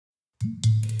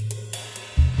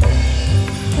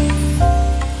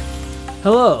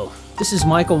Hello, this is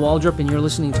Michael Waldrop, and you're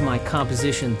listening to my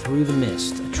composition Through the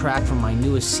Mist, a track from my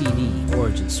newest CD,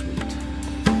 Origin Suite.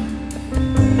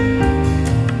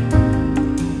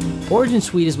 Origin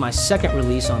Suite is my second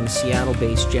release on the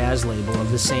Seattle-based jazz label of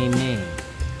the same name.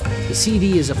 The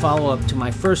CD is a follow-up to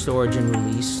my first Origin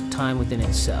release, Time Within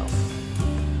Itself.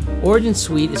 Origin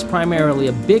Suite is primarily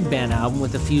a big band album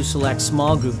with a few select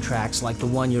small group tracks like the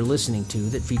one you're listening to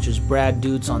that features Brad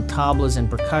Dutz on tablas and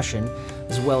percussion,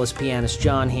 as well as pianist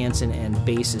John Hanson and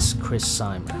bassist Chris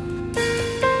Seimer.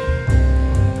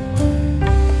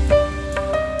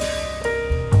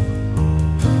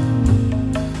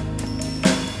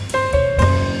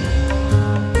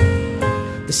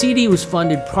 The CD was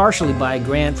funded partially by a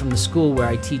grant from the school where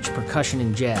I teach percussion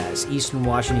and jazz, Eastern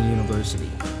Washington University.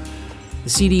 The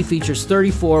CD features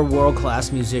 34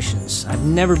 world-class musicians. I've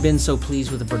never been so pleased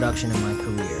with the production in my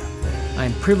career. I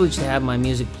am privileged to have my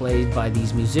music played by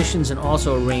these musicians and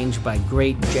also arranged by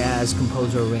great jazz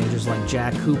composer-arrangers like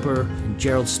Jack Cooper and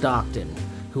Gerald Stockton,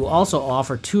 who also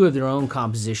offer two of their own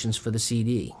compositions for the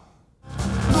CD.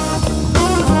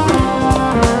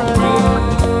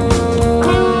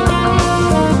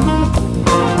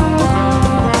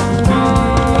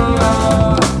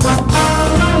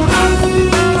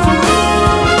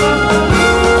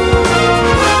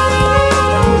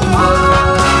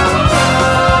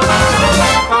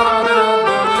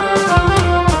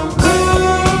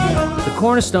 The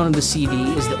cornerstone of the CD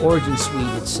is the Origin Suite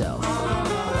itself,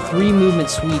 a three-movement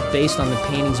suite based on the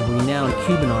paintings of renowned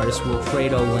Cuban artist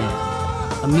Wilfredo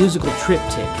Lam, a musical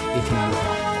triptych, if you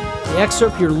will. The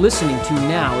excerpt you're listening to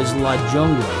now is La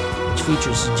Jungla, which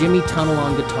features Jimmy Tunnell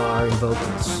on guitar and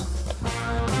vocals.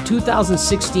 In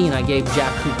 2016, I gave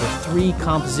Jack Cooper 3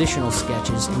 compositional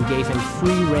sketches and gave him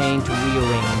free rein to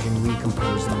rearrange and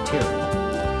recompose the material.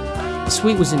 The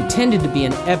suite was intended to be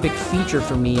an epic feature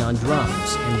for me on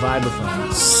drums and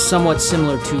vibraphone, somewhat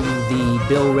similar to the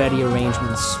Bill Reddy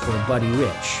arrangements for Buddy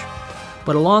Rich.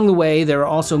 But along the way, there are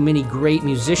also many great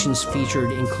musicians featured,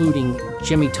 including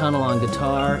Jimmy Tunnell on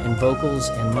guitar and vocals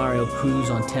and Mario Cruz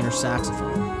on tenor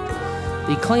saxophone.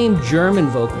 The acclaimed German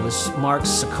vocalist Mark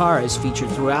Sakara is featured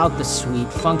throughout the suite,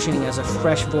 functioning as a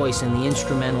fresh voice in the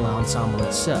instrumental ensemble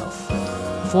itself.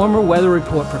 Former Weather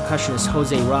Report percussionist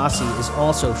Jose Rossi is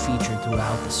also featured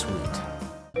throughout the suite.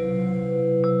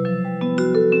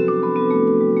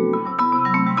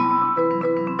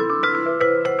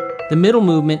 The middle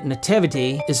movement,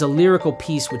 Nativite, is a lyrical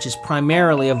piece which is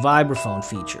primarily a vibraphone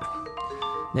feature.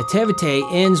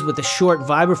 Nativite ends with a short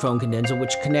vibraphone cadenza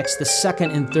which connects the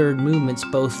second and third movements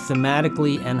both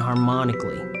thematically and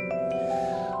harmonically.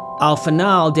 Al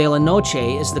Final de la Noche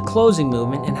is the closing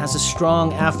movement and has a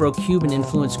strong Afro-Cuban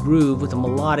influenced groove with a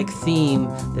melodic theme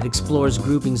that explores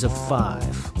groupings of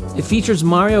 5. It features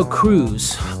Mario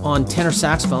Cruz on tenor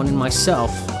saxophone and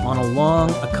myself on a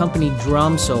long accompanied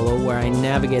drum solo where I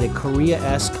navigate a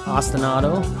Korea-esque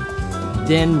ostinato,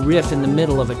 then riff in the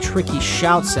middle of a tricky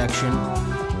shout section,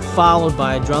 followed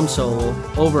by a drum solo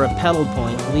over a pedal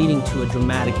point leading to a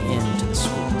dramatic end to the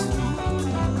suite.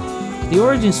 The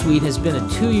Origin Suite has been a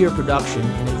 2-year production,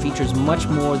 and it features much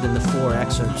more than the 4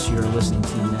 excerpts you're listening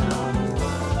to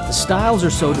now. The styles are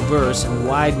so diverse and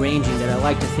wide-ranging that I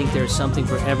like to think there's something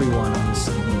for everyone on the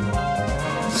CD.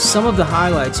 Some of the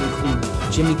highlights include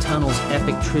Jimmy Tunnell's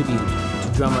epic tribute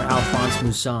to drummer Alphonse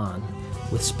Mousson,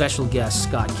 with special guest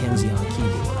Scott Kenzie on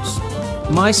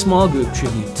keyboards. My small group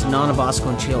tribute to Nana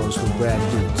Vasconcelos with Brad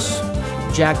Dutz.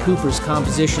 Jack Cooper's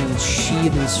compositions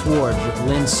Sheath and Sword with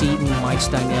Lynn Seaton, Mike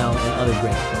Steinell, and other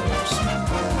great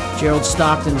players. Gerald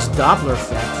Stockton's Doppler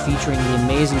Effect featuring the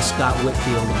amazing Scott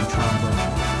Whitfield on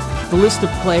trombone. The list of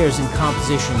players and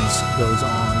compositions goes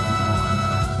on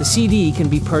and on. The CD can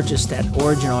be purchased at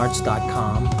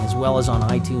originarts.com as well as on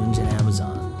iTunes and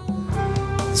Amazon.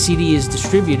 The CD is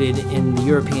distributed in the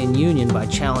European Union by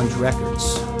Challenge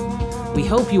Records. We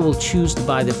hope you will choose to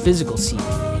buy the physical CD.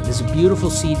 It is a beautiful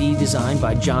CD designed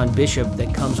by John Bishop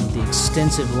that comes with the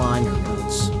extensive liner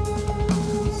notes.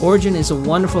 Origin is a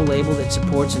wonderful label that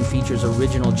supports and features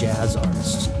original jazz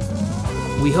artists.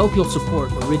 We hope you'll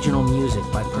support original music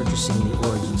by purchasing the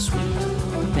Origin Suite.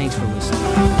 Thanks for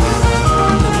listening.